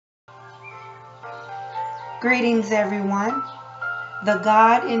Greetings, everyone. The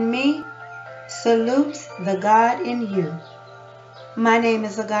God in me salutes the God in you. My name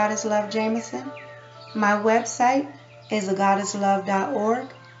is Goddess Love Jameson. My website is agoddesslove.org,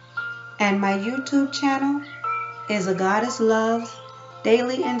 and my YouTube channel is A Goddess Loves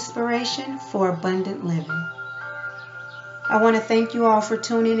Daily Inspiration for Abundant Living. I want to thank you all for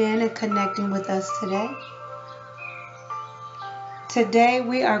tuning in and connecting with us today. Today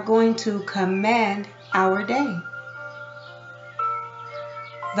we are going to command our day.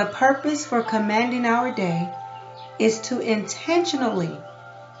 The purpose for commanding our day is to intentionally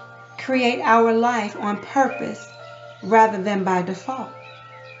create our life on purpose rather than by default.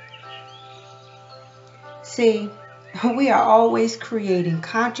 See, we are always creating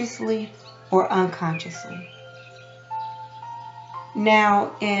consciously or unconsciously.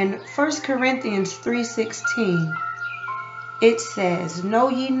 Now, in 1 Corinthians 3:16, it says, "Know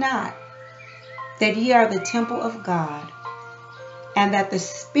ye not that ye are the temple of God, and that the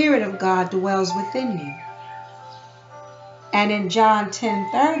Spirit of God dwells within you?" And in John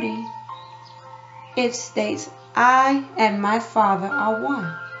 10:30, it states, "I and my Father are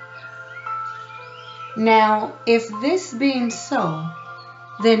one." Now, if this being so,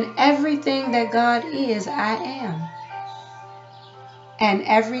 then everything that God is, I am. And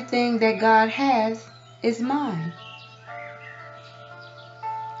everything that God has is mine.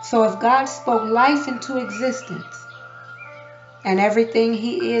 So if God spoke life into existence, and everything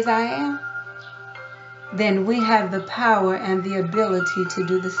He is, I am, then we have the power and the ability to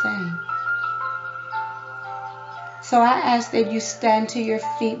do the same. So I ask that you stand to your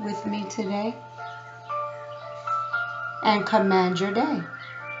feet with me today and command your day.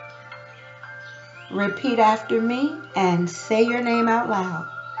 Repeat after me and say your name out loud.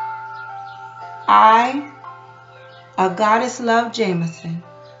 I, a Goddess Love Jameson,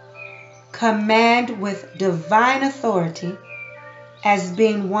 command with divine authority as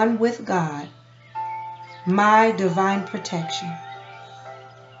being one with God, my divine protection.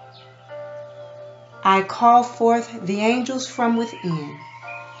 I call forth the angels from within.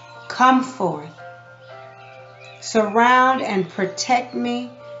 Come forth. Surround and protect me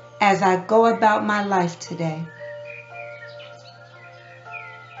as I go about my life today.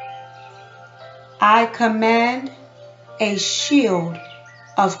 I command a shield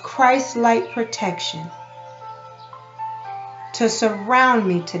of Christ-like protection to surround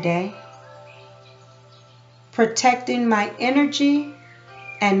me today, protecting my energy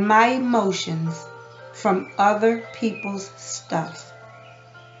and my emotions from other people's stuff.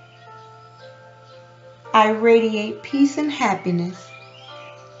 I radiate peace and happiness,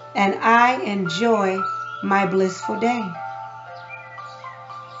 and I enjoy my blissful day.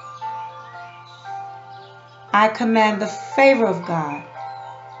 I command the favor of God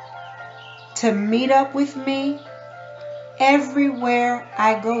to meet up with me everywhere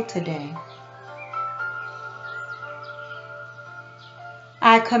I go today.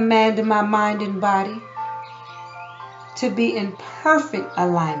 I command my mind and body to be in perfect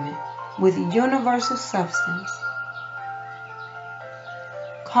alignment with universal substance,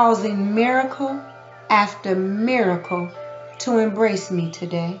 causing miracle after miracle to embrace me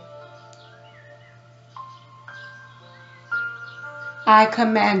today. I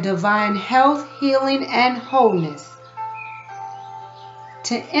command divine health, healing, and wholeness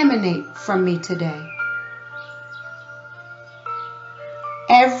to emanate from me today.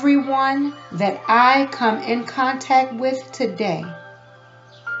 Everyone that I come in contact with today,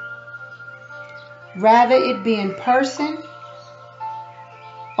 rather it be in person,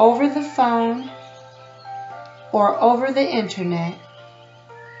 over the phone, or over the internet,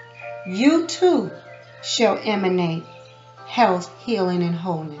 you too shall emanate health, healing, and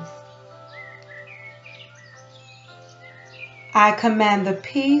wholeness. I command the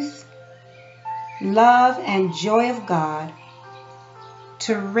peace, love, and joy of God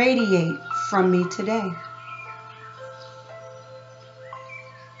to radiate from me today.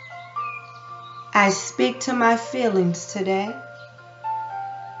 I speak to my feelings today,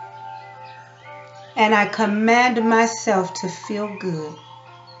 and I command myself to feel good.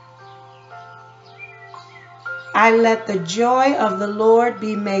 I let the joy of the Lord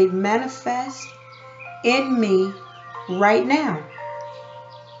be made manifest in me right now.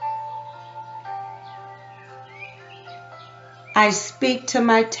 I speak to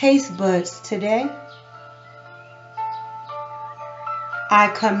my taste buds today. I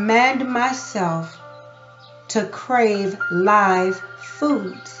command myself to crave live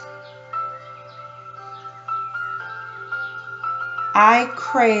foods. I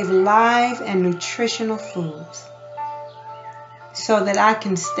crave live and nutritional foods so that I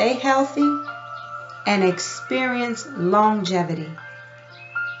can stay healthy and experience longevity.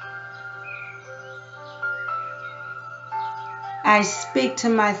 I speak to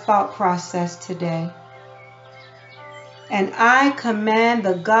my thought process today, and I command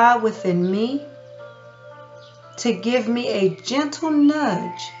the God within me to give me a gentle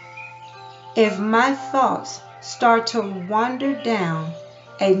nudge if my thoughts start to wander down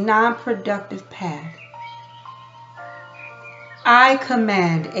a non-productive path. I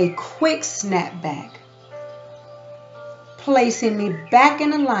command a quick snapback, placing me back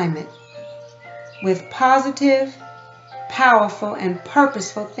in alignment with positive, powerful, and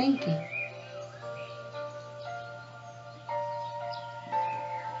purposeful thinking.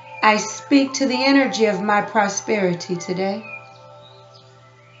 I speak to the energy of my prosperity today.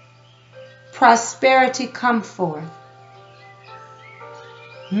 Prosperity, come forth.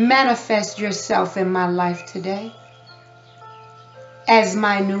 Manifest yourself in my life today as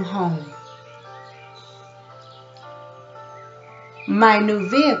my new home, my new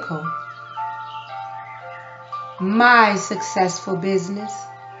vehicle, my successful business,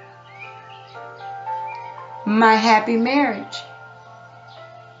 my happy marriage,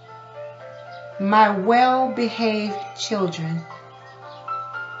 my well-behaved children,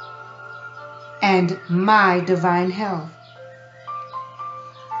 and my divine health.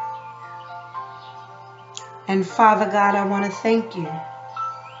 And Father God, I want to thank you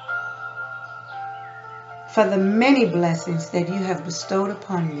for the many blessings that you have bestowed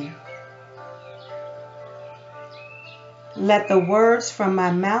upon me. Let the words from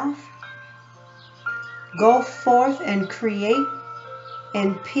my mouth go forth and create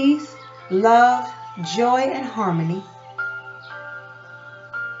in peace, love, joy, and harmony.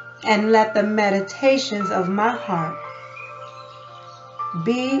 And let the meditations of my heart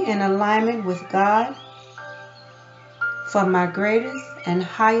be in alignment with God for my greatest and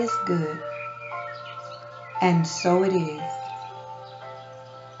highest good. And so it is.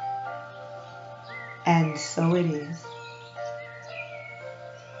 And so it is.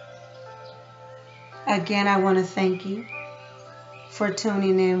 Again, I want to thank you for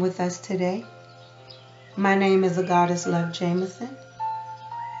tuning in with us today. My name is Goddess Love Jameson.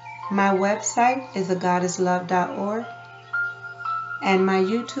 My website is agoddesslove.org, and my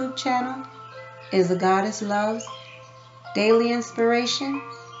YouTube channel is A Goddess Loves Daily Inspiration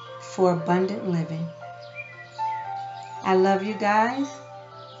for Abundant Living. I love you guys.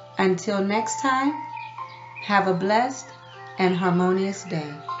 Until next time, have a blessed and harmonious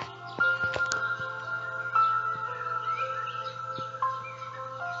day.